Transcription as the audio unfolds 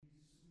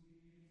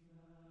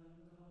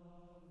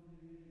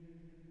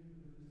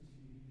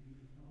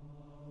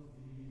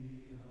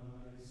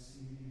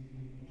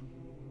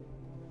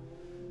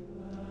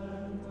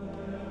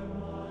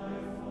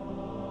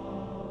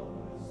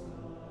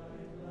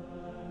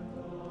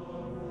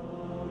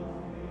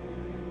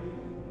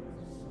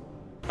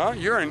Huh?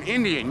 You're an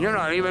Indian. You're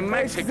not even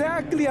Mexican.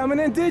 Exactly. I'm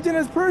an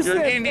indigenous person.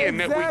 You're an Indian.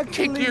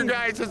 Exactly. We kick your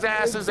guys'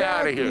 asses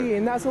out of here.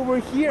 And that's what we're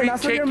here. We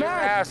That's what kick you're your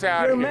mad. ass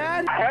out You're of here.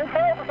 mad?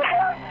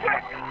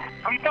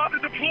 I'm about to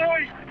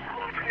deploy.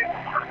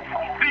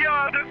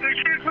 The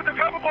kids with the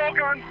pepper ball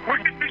gun were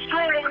getting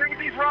destroyed over here with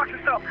these rocks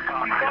and stuff.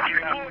 I'm about to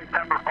deploy.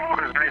 Pepper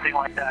boulders or anything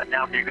like that,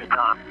 now would be a good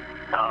time.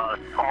 All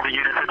the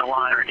units in the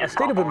line are getting... A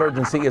state of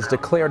emergency is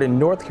declared in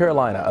North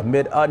Carolina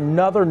amid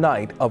another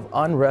night of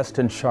unrest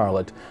in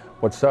Charlotte.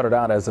 What started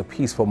out as a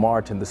peaceful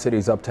march in the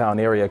city's uptown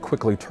area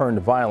quickly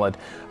turned violent.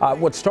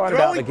 What started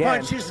out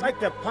again... punches like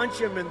to punch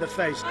him in the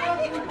face.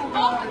 What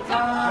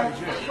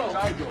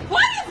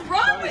is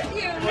wrong with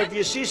you? If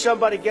you see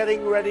somebody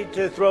getting ready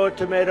to throw a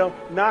tomato,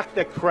 knock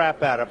the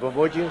crap out of them,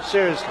 would you?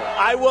 Seriously.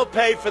 I will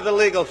pay for the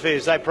legal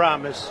fees, I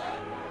promise.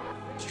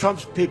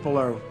 Trump's people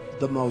are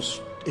the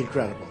most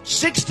incredible.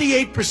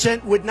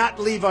 68% would not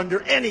leave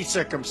under any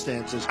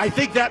circumstances. I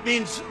think that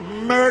means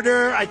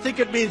murder. I think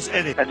it means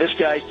anything. And this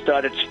guy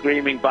started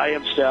screaming by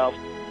himself,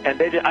 and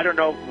they did, I don't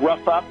know,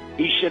 rough up.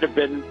 Maybe he should have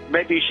been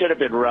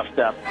roughed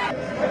up.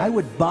 I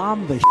would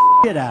bomb the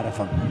shit out of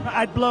him.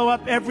 I'd blow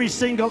up every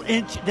single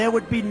inch. There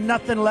would be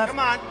nothing left. Come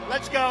on,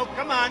 let's go.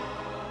 Come on.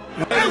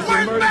 Hey,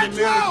 where's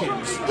Metro?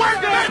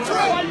 Where's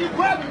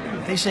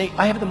Metro? They say,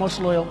 I have the most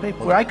loyal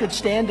people, where I could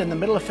stand in the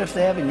middle of Fifth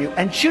Avenue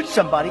and shoot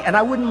somebody and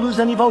I wouldn't lose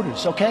any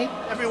voters, okay?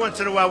 Every once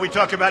in a while we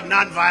talk about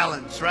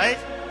nonviolence, right?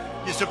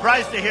 You're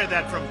surprised to hear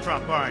that from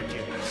Trump, aren't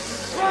you?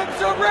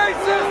 Trump's a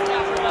racist!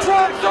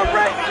 Trump's a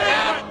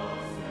racist!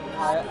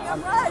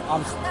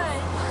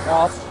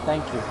 Ross,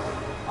 thank you.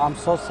 I'm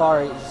so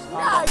sorry.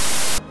 No,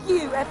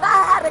 you. If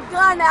I had a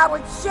gun, I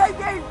would shoot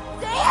you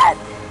dead.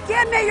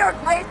 Give me your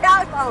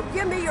cell phone.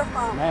 Give me your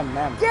phone.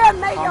 Ma'am. Give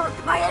me your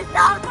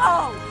cell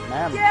phone.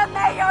 Ma'am. Give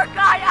me your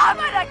gun. I'm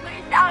gonna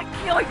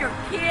kill your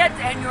kids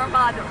and your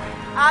mother.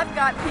 I've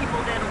got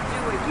people that'll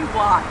do it. You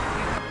watch.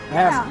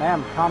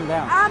 Ma'am, calm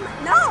down.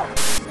 No.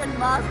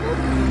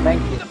 Muslim.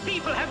 Thank you. The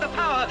people have the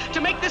power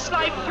to make this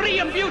life free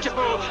and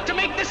beautiful, to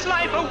make this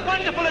life a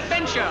wonderful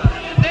adventure.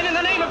 Then in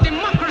the name of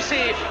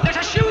democracy, let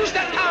us use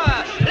that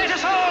power. Let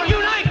us all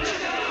unite.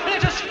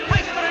 Let us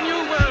fight for a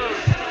new world.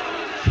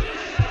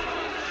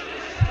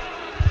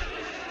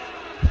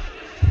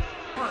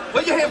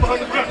 Put your hand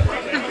behind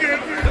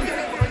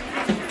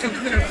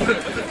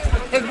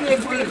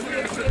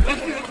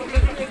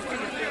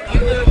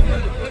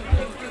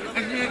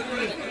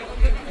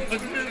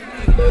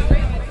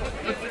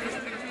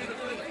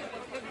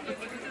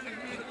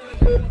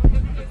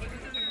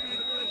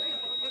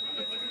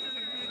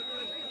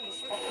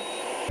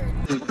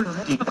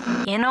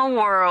In a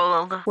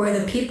world where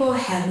the people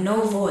have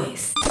no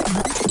voice,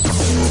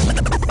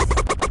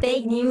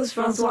 fake news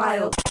runs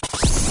wild,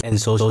 and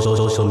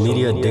social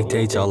media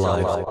dictates our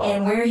lives.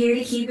 And we're here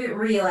to keep it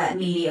real at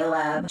Media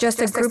Lab.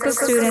 Just a group of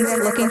students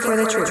looking for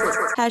the truth.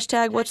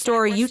 Hashtag what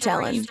story you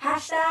telling.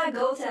 Hashtag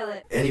go tell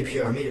it.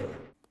 NEPR Media Lab.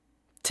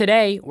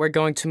 Today, we're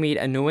going to meet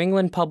a New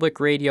England Public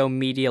Radio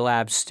Media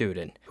Lab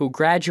student who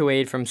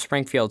graduated from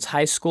Springfield's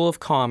High School of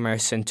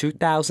Commerce in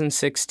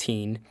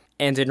 2016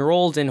 and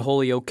enrolled in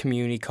Holyoke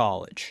Community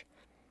College.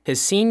 His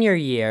senior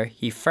year,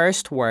 he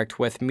first worked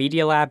with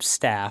Media Lab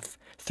staff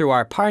through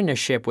our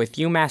partnership with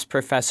UMass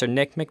professor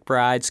Nick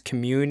McBride's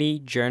Community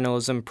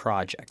Journalism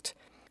Project.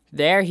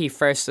 There, he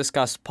first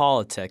discussed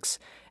politics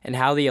and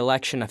how the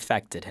election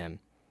affected him.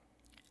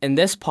 In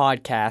this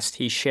podcast,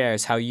 he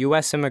shares how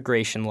U.S.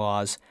 immigration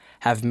laws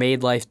have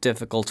made life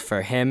difficult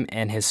for him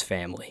and his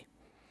family.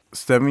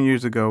 7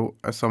 years ago,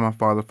 I saw my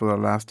father for the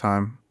last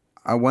time.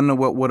 I wonder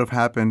what would have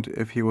happened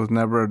if he was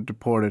never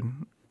deported.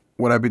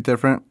 Would I be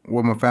different?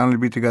 Would my family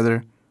be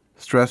together,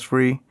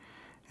 stress-free,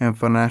 and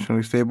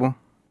financially stable?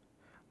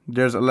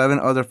 There's 11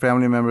 other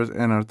family members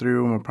in our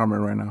 3-room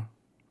apartment right now.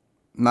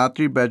 Not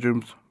 3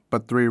 bedrooms,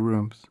 but 3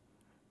 rooms.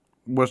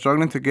 We're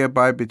struggling to get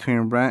by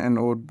between rent and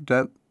old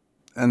debt,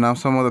 and now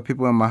some of the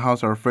people in my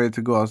house are afraid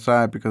to go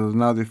outside because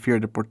now they fear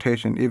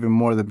deportation even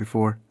more than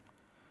before.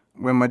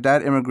 When my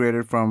dad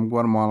immigrated from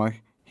Guatemala,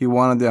 he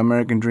wanted the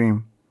American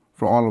dream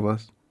for all of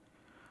us.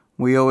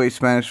 We all ate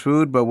Spanish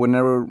food, but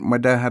whenever my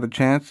dad had a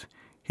chance,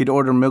 he'd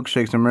order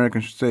milkshakes and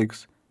American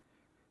steaks.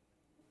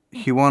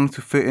 He wanted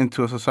to fit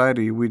into a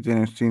society we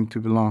didn't seem to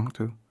belong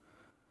to.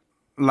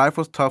 Life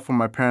was tough for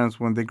my parents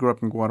when they grew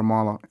up in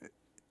Guatemala.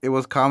 It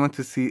was common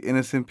to see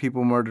innocent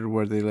people murdered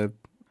where they lived.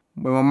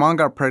 When my mom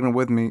got pregnant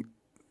with me,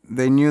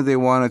 they knew they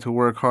wanted to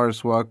work hard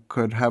so I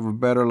could have a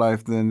better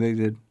life than they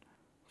did.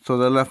 So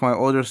they left my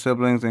older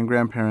siblings and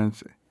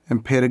grandparents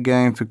and paid a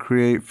gang to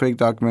create fake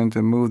documents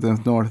and move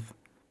them north.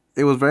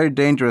 It was very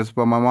dangerous,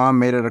 but my mom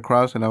made it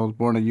across and I was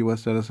born a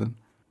U.S. citizen.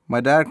 My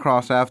dad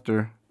crossed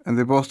after, and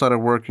they both started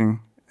working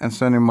and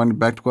sending money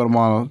back to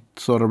Guatemala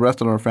so the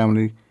rest of our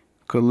family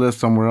could live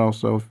somewhere else.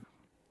 So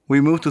we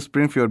moved to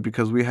Springfield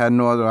because we had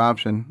no other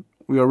option.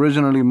 We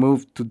originally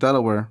moved to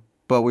Delaware,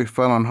 but we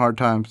fell on hard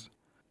times.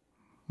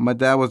 My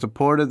dad was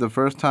deported the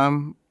first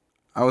time.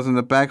 I was in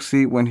the back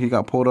seat when he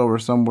got pulled over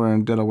somewhere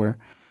in Delaware.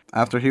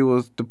 After he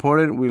was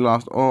deported, we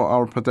lost all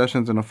our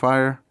possessions in a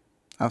fire.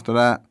 After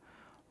that,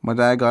 my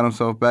dad got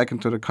himself back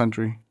into the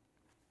country.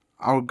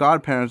 Our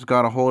godparents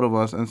got a hold of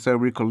us and said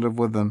we could live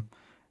with them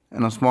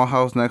in a small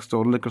house next to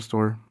a liquor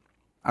store.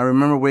 I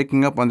remember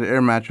waking up on the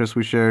air mattress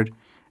we shared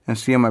and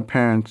seeing my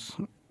parents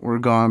were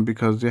gone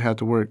because they had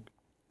to work.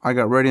 I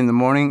got ready in the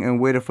morning and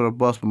waited for the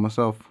bus by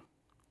myself.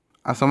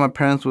 I saw my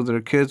parents with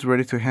their kids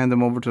ready to hand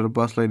them over to the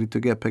bus lady to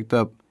get picked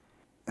up,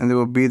 and they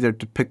would be there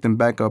to pick them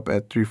back up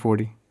at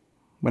 3:40.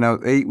 When I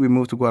was 8, we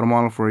moved to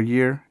Guatemala for a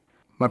year.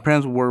 My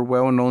parents were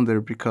well known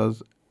there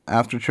because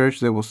after church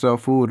they would sell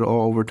food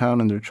all over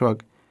town in their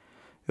truck.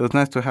 It was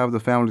nice to have the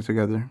family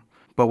together.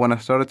 But when I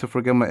started to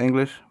forget my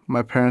English,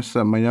 my parents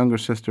sent my younger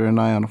sister and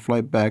I on a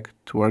flight back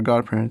to our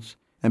godparents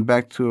and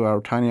back to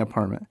our tiny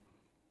apartment.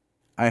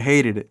 I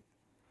hated it.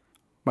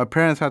 My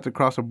parents had to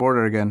cross the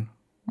border again.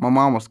 My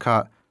mom was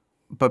caught,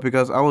 but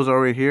because I was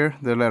already here,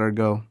 they let her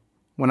go.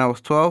 When I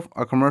was 12,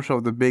 a commercial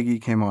of the Big E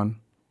came on.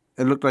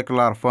 It looked like a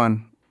lot of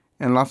fun,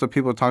 and lots of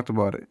people talked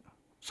about it.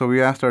 So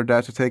we asked our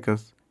dad to take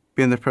us.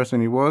 Being the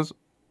person he was,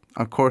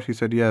 of course he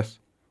said yes.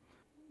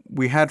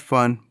 We had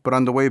fun, but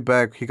on the way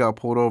back, he got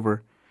pulled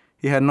over.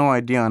 He had no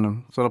ID on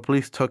him, so the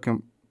police took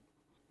him.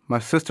 My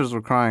sisters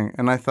were crying,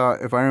 and I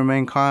thought if I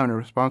remained calm and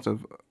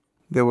responsive,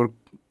 they would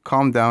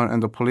calm down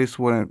and the police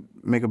wouldn't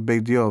make a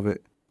big deal of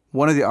it.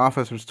 One of the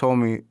officers told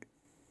me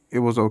it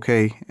was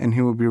okay and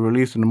he would be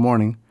released in the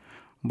morning,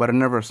 but I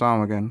never saw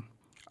him again.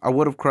 I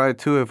would have cried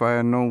too if I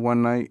had known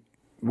one night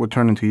would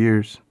turn into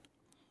years.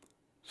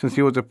 Since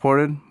he was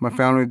deported, my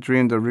family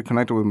dreamed of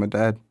reconnecting with my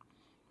dad.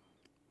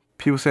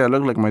 People say I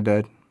look like my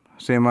dad.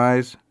 Same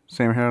eyes,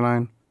 same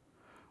hairline.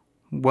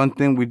 One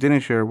thing we didn't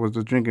share was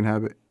the drinking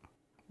habit.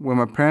 When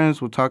my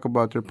parents would talk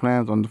about their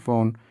plans on the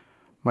phone,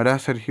 my dad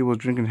said he was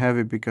drinking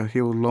heavy because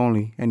he was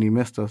lonely and he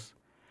missed us.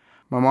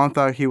 My mom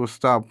thought he would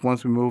stop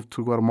once we moved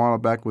to Guatemala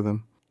back with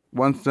him.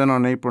 Once then,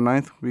 on April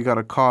 9th, we got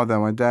a call that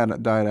my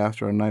dad died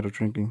after a night of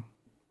drinking.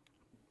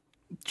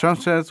 Trump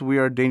says we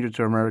are a danger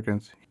to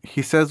Americans.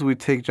 He says we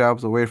take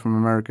jobs away from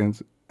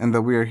Americans and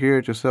that we are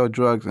here to sell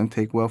drugs and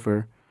take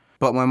welfare.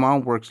 But my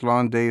mom works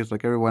long days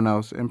like everyone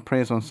else and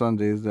prays on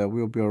Sundays that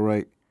we'll be all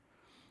right.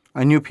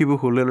 I knew people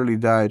who literally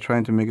died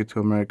trying to make it to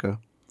America.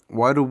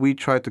 Why do we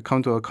try to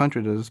come to a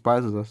country that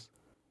despises us?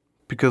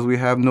 Because we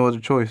have no other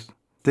choice.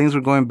 Things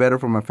were going better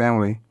for my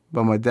family,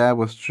 but my dad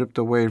was stripped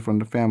away from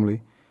the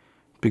family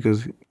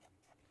because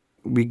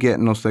we get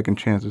no second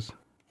chances.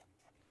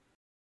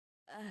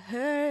 I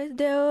heard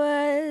there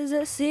was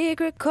a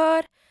secret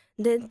chord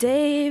that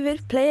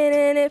David played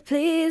and it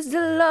pleased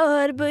the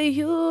Lord, but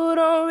you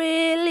don't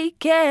really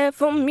care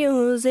for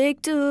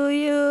music, do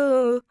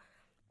you?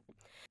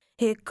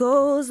 It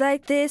goes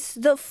like this: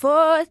 the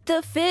fourth,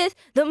 the fifth,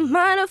 the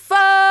minor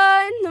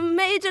fall, and the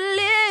major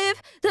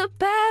lift, the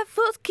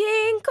baffled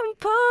king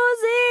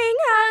composing.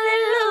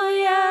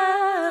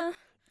 Hallelujah,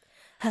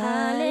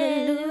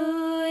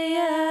 hallelujah,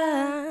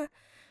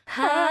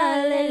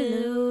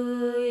 hallelujah,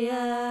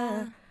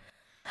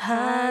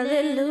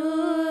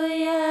 hallelujah,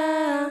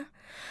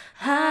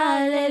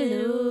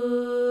 hallelujah.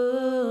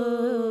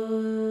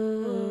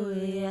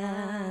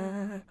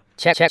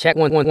 Check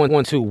 1 1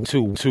 1 2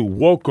 2 2.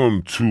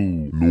 Welcome to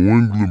New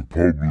England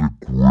Public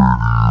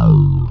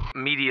Radio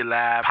Media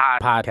Lab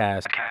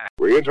Podcast.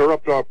 We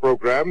interrupt our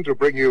program to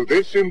bring you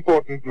this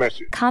important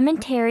message.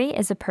 Commentary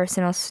is a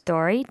personal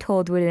story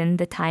told within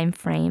the time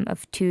frame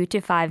of 2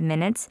 to 5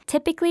 minutes.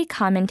 Typically,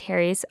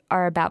 commentaries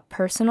are about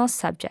personal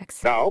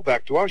subjects. Now,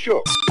 back to our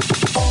show.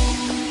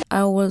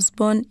 I was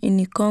born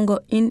in Congo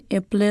in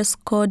a place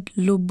called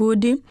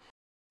Lubudi.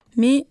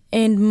 Me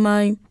and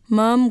my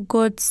mom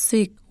got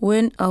sick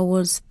when I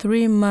was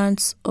 3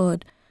 months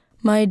old.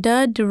 My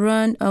dad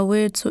ran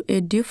away to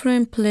a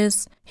different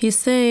place. He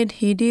said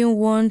he didn't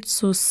want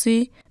to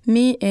see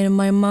me and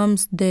my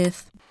mom's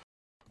death.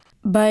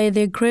 By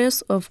the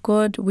grace of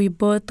God, we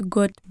both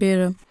got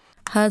better.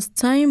 As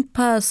time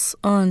passed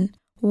on,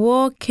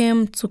 war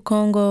came to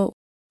Congo.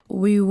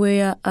 We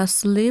were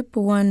asleep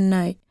one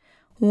night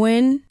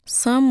when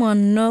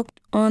someone knocked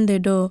on the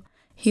door.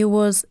 He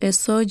was a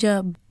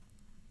soldier.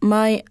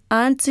 My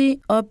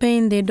auntie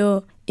opened the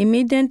door.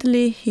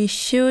 Immediately, he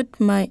shot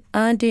my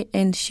auntie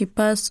and she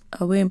passed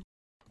away.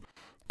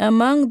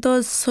 Among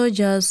those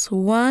soldiers,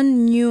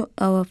 one knew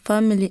our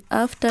family.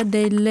 After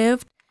they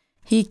left,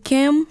 he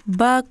came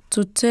back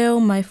to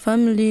tell my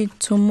family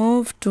to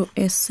move to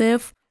a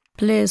safe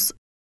place.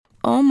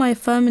 All my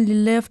family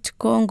left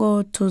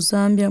Congo to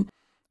Zambia.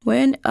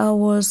 When I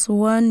was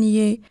 1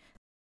 year,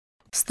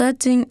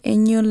 starting a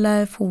new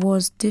life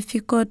was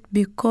difficult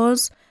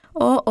because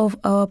all of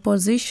our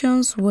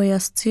possessions were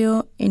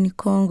still in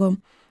Congo.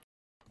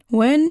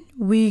 When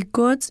we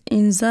got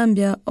in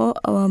Zambia, all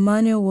our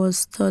money was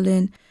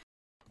stolen.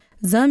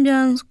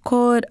 Zambians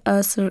called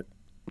us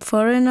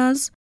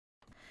foreigners.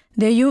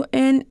 The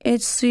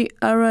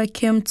UNHCR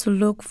came to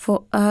look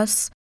for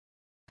us,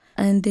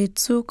 and they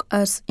took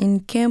us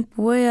in camp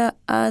where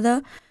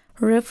other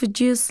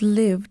refugees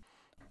lived.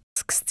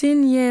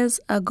 16 years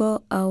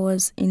ago, I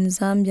was in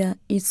Zambia.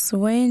 It's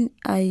when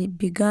I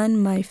began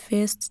my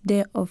first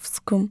day of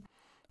school.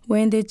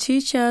 When the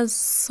teachers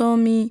saw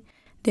me,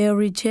 They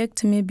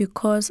rejected me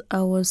because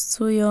I was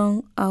too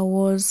young. I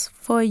was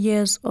 4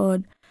 years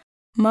old.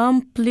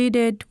 Mom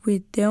pleaded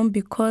with them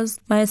because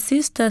my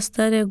sister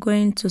started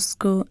going to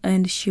school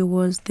and she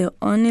was the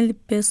only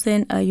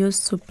person I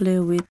used to play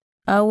with.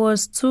 I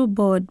was too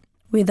bored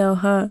without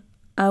her.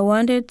 I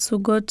wanted to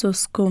go to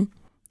school.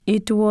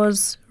 It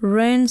was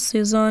rain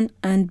season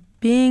and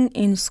being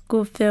in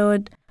school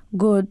felt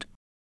good.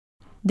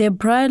 The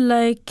bright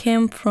light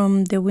came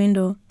from the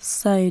window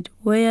side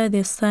where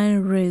the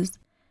sun raised.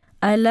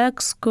 I like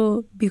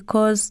school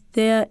because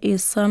there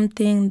is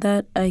something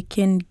that I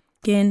can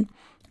gain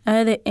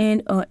at the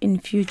end or in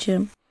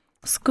future.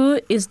 School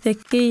is the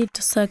key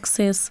to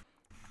success.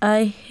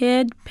 I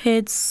heard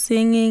pets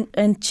singing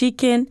and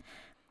chicken.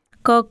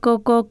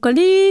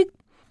 Kokokokolik.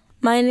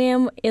 My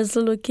name is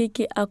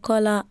Lukiki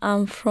Akola.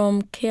 I'm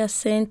from Care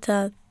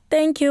Center.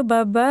 Thank you.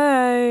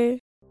 Bye-bye.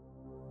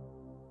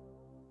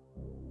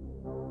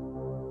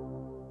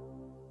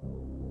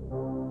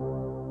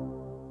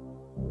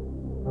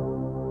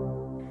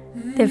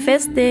 The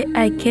first day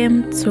I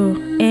came to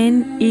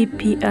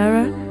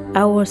NEPR,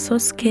 I was so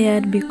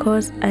scared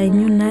because I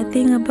knew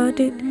nothing about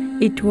it.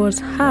 It was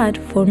hard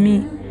for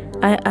me.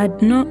 I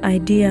had no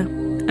idea.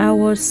 I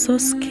was so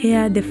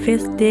scared the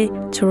first day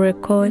to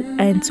record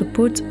and to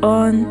put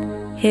on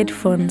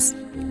headphones.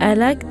 I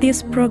like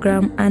this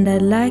program and I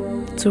like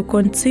to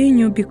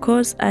continue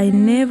because I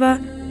never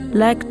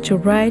liked to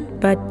write,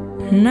 but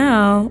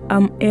now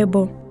I'm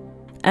able.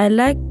 I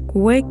like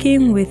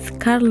working with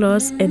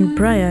Carlos and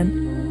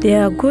Brian. They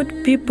are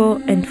good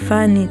people and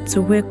funny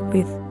to work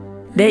with.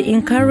 They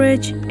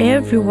encourage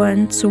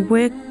everyone to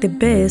work the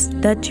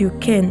best that you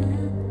can.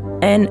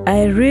 And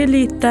I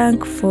really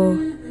thank for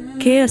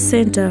Care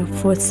Center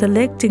for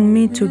selecting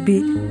me to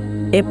be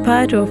a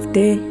part of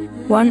the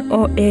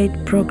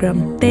 108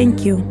 program.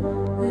 Thank you.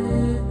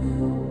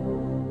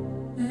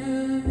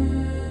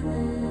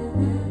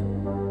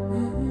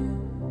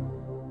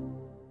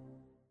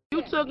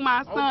 You took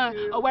my son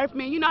away from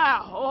me. You know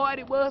how hard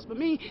it was for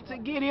me to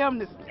get him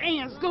to stay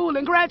in school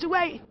and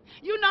graduate?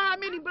 You know how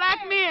many black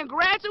men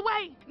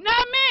graduate?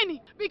 Not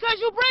many, because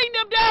you bring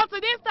them down to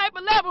this type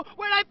of level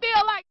where they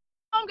feel like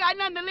I don't got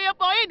nothing to live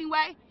for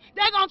anyway.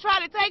 They're going to try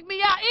to take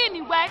me out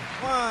anyway.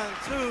 1,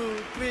 2,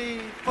 3,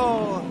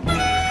 4.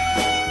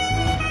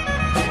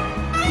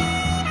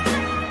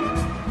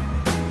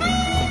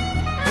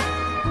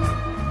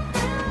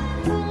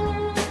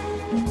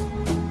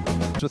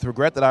 With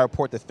regret that I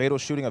report the fatal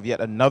shooting of yet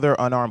another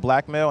unarmed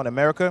black male in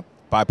America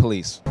by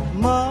police.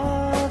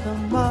 Mother,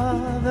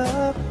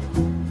 mother,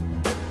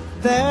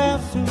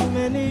 there's too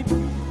many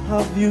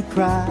of you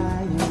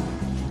crying.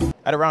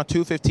 At around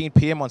 2:15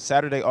 p.m. on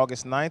Saturday,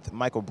 August 9th,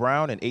 Michael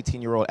Brown, an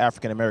 18-year-old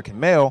African-American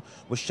male,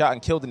 was shot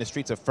and killed in the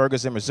streets of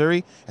Ferguson,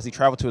 Missouri, as he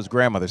traveled to his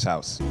grandmother's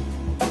house.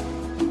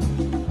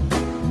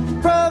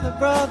 Brother,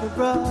 brother,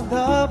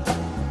 brother,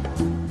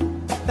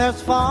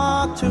 there's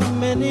far too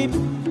many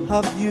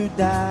of you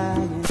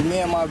dying. Me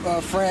and my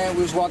friend,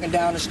 we was walking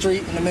down the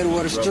street in the middle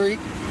of the street,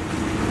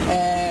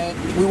 and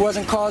we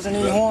wasn't causing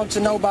any harm to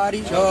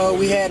nobody.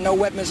 We had no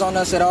weapons on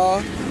us at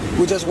all.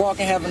 We just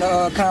walking, having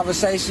a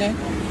conversation.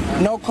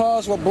 No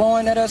cars were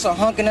blowing at us or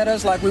honking at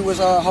us like we was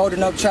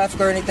holding up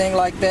traffic or anything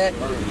like that.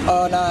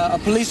 Now, a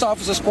police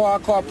officer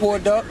squad car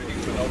pulled up,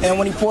 and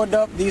when he pulled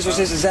up, these was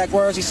his exact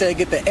words. He said,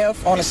 "Get the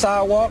F on the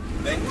sidewalk."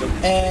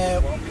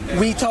 And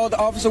we told the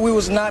officer we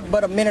was not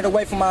but a minute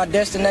away from our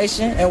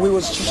destination, and we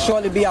would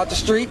shortly be out the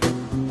street.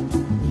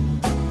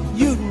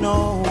 You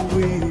know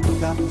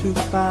we've got to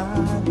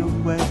find a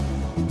way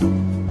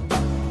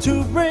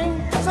to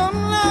bring some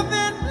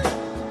loving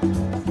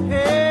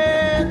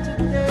here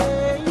today.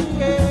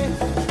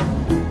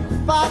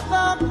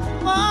 Father,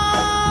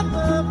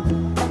 Father,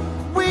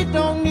 we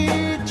don't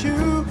need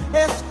to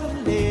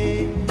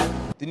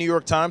escalate. The New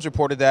York Times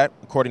reported that,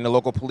 according to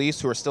local police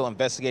who are still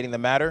investigating the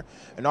matter,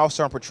 an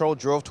officer on patrol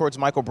drove towards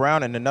Michael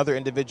Brown and another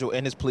individual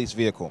in his police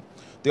vehicle.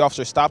 The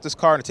officer stopped his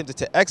car and attempted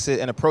to exit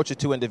and approach the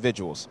two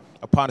individuals.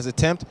 Upon his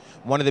attempt,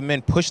 one of the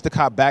men pushed the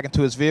cop back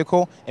into his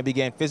vehicle and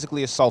began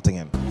physically assaulting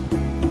him.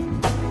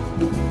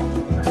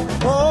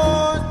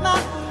 Oh, it's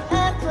not the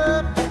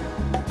answer,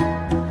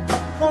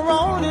 for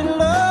only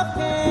love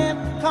can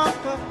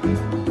conquer.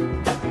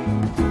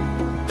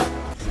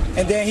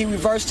 And then he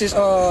reversed his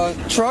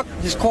truck,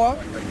 his car,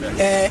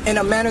 and in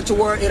a manner to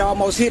where it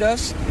almost hit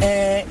us,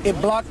 and it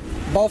blocked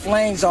both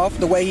lanes off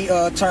the way he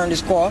turned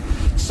his car.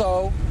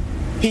 So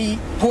he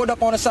pulled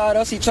up on the side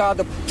of us. He tried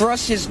to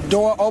thrust his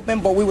door open,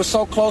 but we were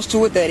so close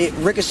to it that it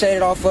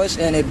ricocheted off us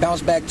and it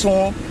bounced back to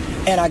him.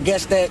 And I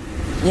guess that,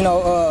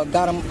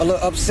 got him a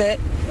little upset.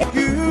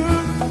 You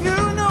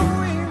know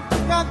we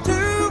got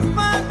to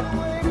find a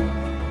way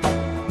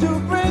to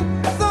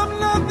bring some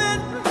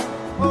loving.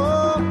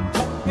 Oh,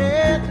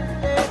 yeah.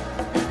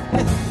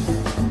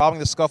 Following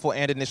the scuffle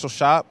and initial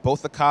shot,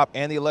 both the cop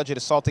and the alleged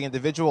assaulting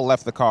individual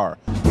left the car.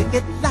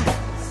 Picket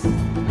lights,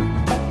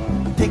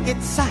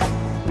 picket signs.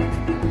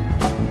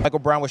 Michael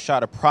Brown was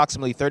shot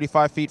approximately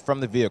 35 feet from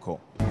the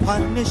vehicle.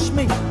 Punish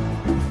me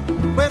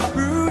with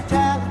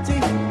brutality.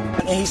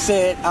 And he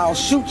said, "I'll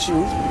shoot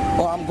you,"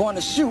 or "I'm going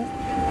to shoot."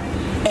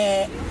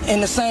 And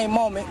in the same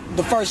moment,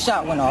 the first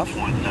shot went off.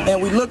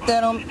 And we looked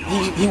at him.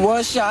 He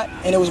was shot,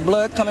 and there was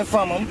blood coming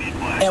from him.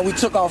 And we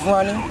took off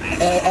running.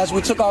 And as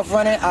we took off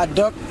running, I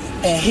ducked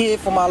and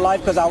hid for my life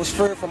because I was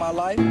feared for my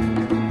life.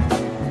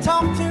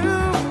 Talk to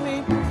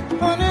me,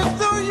 honey,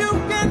 so you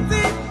can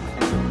see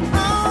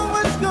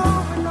what's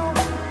going on.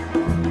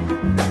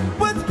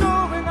 What's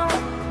going on?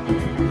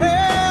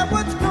 Hey,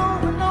 what's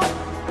going on?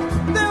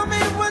 Tell me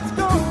what's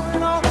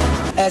going on.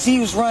 As he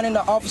was running,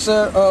 the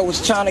officer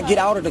was trying to get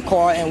out of the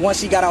car, and once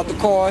he got out the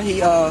car,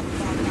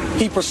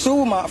 he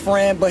pursued my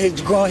friend, but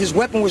his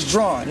weapon was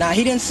drawn. Now,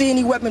 he didn't see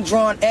any weapon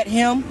drawn at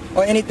him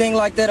or anything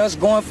like that, us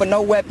going for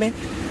no weapon.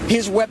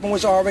 His weapon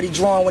was already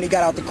drawn when he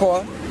got out the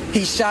car.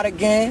 He shot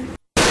again.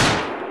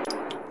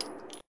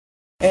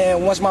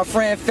 And once my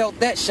friend felt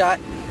that shot,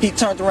 he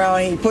turned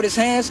around and he put his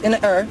hands in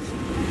the earth,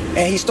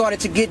 and he started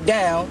to get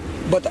down,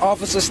 but the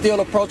officer still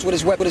approached with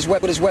his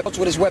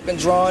weapon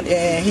drawn,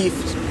 and he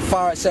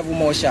fired several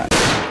more shots.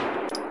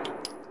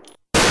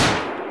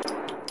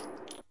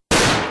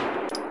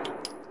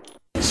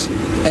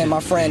 And my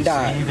friend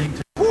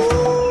died.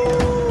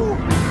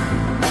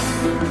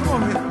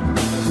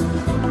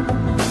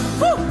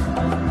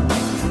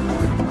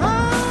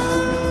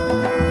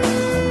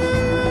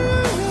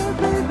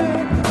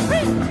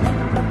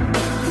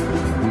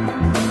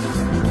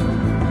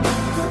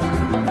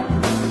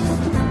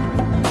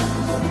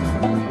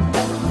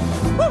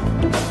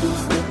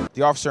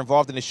 The officer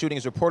involved in the shooting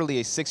is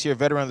reportedly a 6-year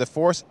veteran of the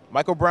force.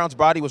 Michael Brown's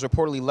body was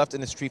reportedly left in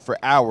the street for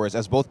hours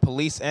as both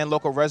police and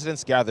local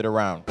residents gathered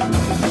around.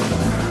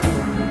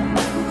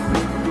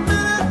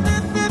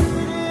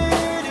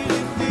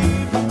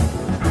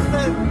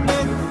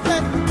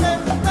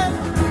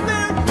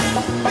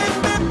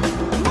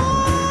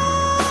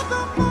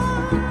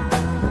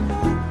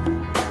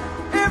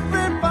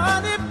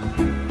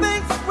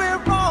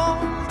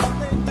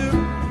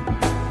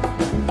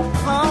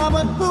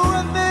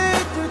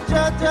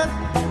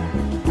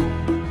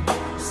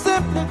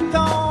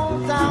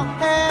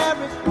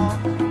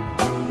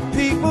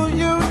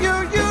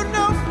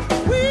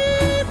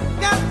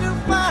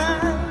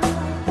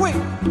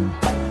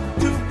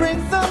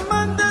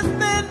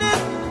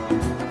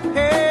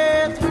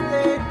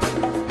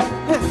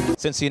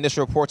 Since the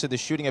initial reports of the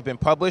shooting have been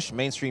published,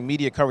 mainstream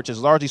media coverage has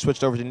largely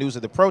switched over to news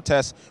of the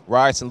protests,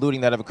 riots, and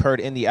looting that have occurred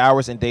in the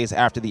hours and days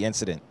after the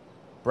incident.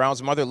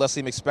 Brown's mother,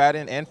 Leslie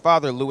McSpadden, and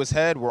father, Louis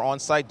Head, were on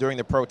site during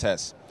the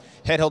protests.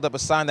 Head held up a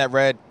sign that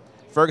read,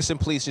 "Ferguson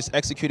police just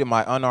executed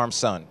my unarmed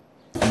son."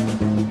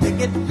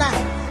 Picket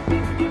lines,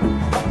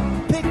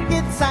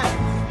 picket signs.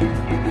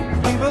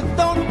 People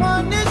don't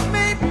punish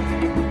me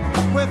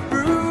with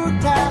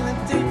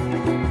brutality.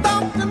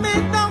 Talk to me,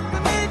 talk to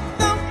me,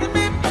 talk to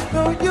me,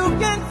 so you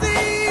can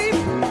see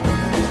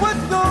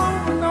what's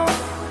going on.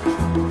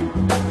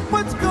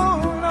 What's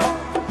going on?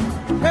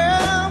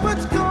 Yeah,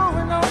 what's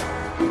going on?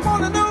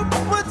 Wanna know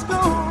what's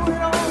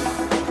going on?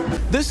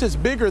 This is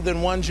bigger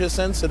than one just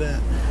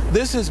incident.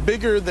 This is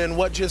bigger than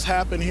what just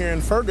happened here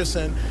in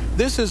Ferguson.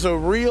 This is a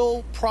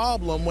real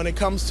problem when it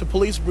comes to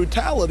police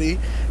brutality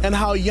and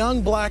how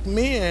young black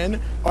men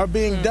are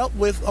being dealt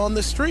with on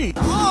the street.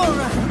 All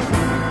right.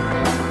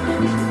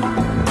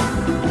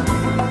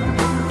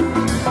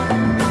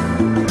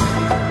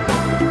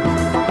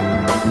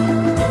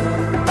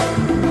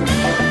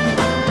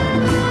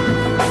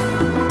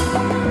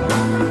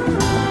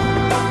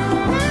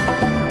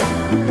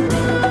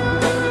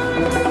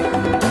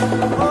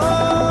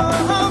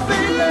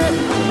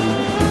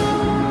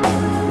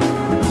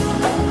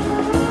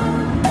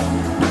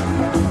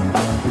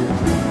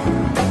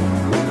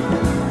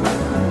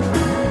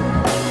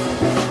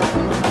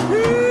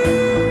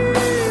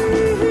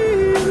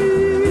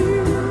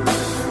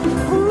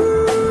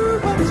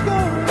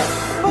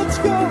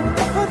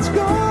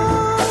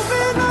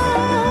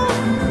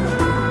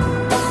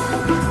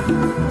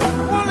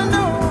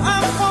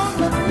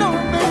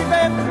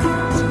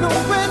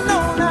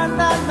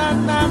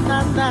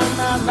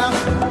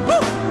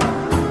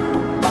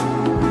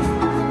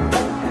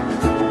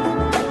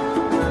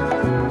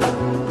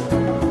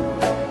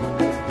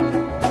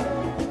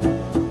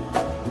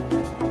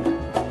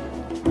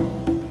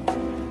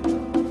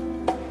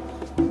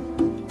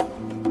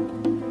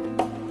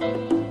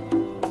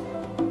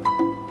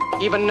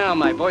 Even now,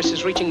 my voice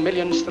is reaching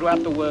millions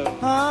throughout the world.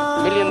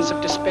 Millions of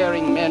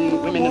despairing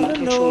men, women, and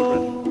little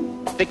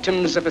children.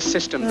 Victims of a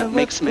system that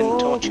makes men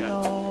torture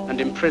and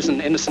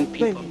imprison innocent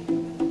people.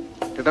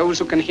 To those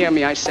who can hear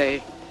me, I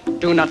say,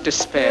 do not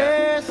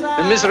despair.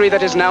 The misery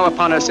that is now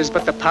upon us is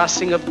but the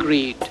passing of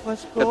greed,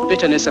 the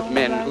bitterness of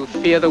men who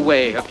fear the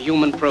way of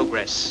human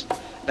progress.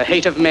 The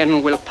hate of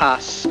men will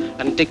pass,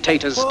 and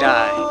dictators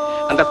die,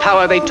 and the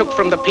power they took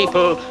from the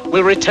people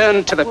will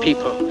return to the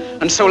people.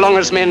 And so long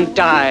as men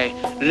die,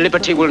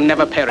 liberty will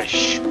never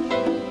perish.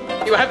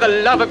 You have the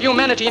love of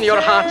humanity in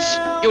your hearts.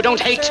 You don't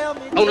hate,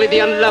 only the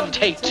unloved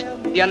hate,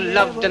 the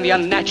unloved and the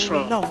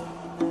unnatural. No.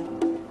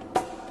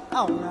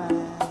 All right.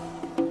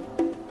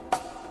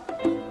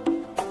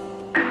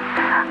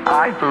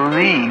 I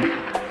believe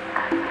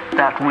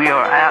that we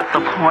are at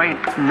the point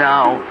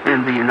now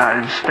in the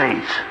United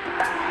States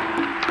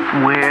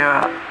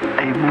where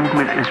a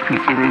movement is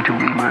beginning to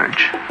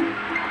emerge.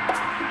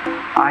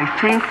 I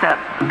think that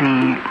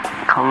the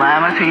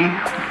calamity,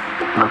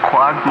 the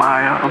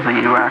quagmire of the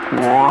Iraq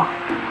War,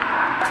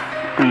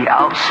 the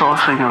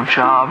outsourcing of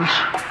jobs,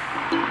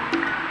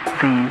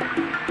 the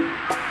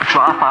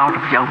dropout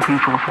of young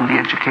people from the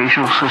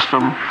educational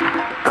system,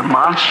 the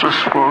monstrous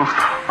growth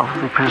of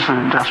the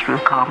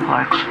prison-industrial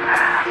complex,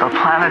 the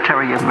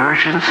planetary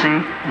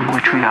emergency in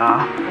which we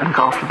are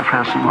engulfed at the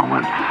present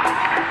moment,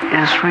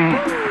 is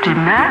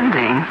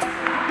demanding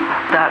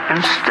that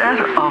instead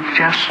of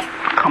just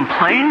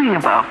complaining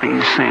about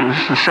these things,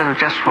 instead of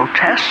just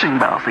protesting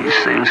about these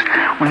things,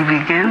 we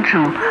begin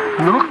to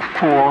look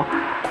for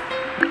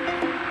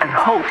and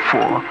hope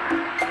for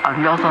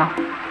another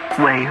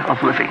way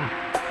of living.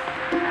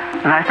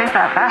 And I think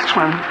that that's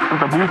when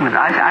the movement,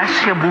 I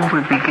see a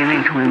movement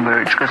beginning to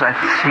emerge because I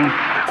see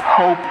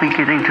hope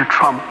beginning to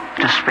trump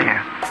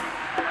despair.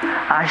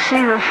 I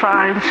see the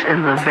signs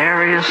in the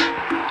various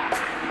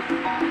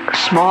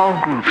small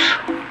groups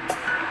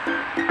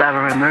that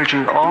are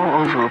emerging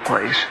all over the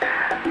place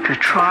to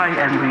try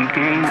and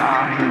regain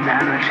our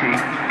humanity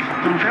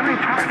in a very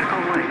practical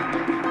way.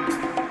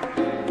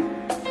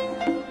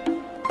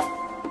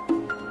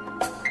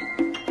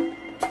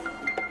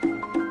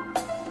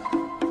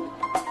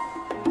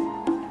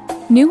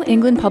 New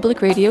England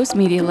Public Radio's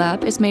Media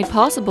Lab is made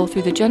possible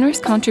through the generous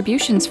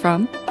contributions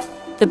from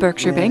the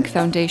Berkshire Bank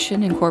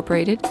Foundation,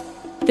 Incorporated,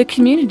 the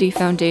Community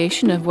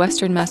Foundation of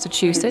Western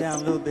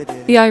Massachusetts,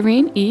 the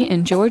Irene E.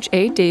 and George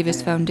A.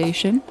 Davis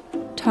Foundation,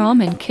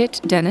 Tom and Kit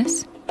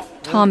Dennis,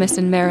 Thomas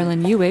and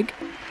Marilyn Ewig,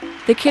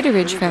 the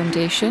Kitteridge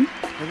Foundation,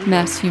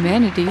 Mass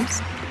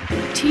Humanities,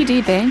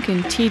 TD Bank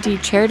and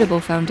TD Charitable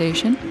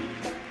Foundation,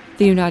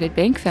 the United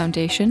Bank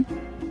Foundation,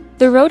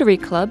 the Rotary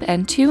Club,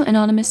 and 2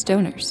 anonymous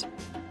donors.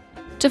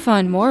 To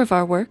find more of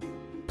our work,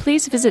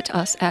 please visit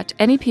us at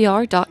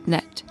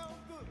nepr.net.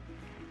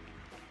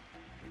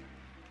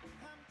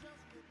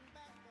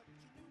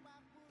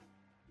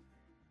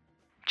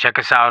 Check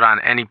us out on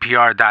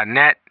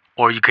nepr.net,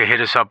 or you can hit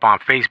us up on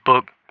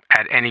Facebook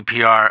at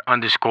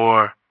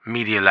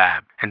NEPR_Media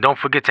Lab. And don't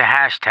forget to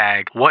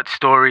hashtag what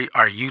story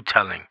are you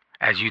telling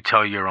as you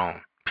tell your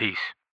own. Peace.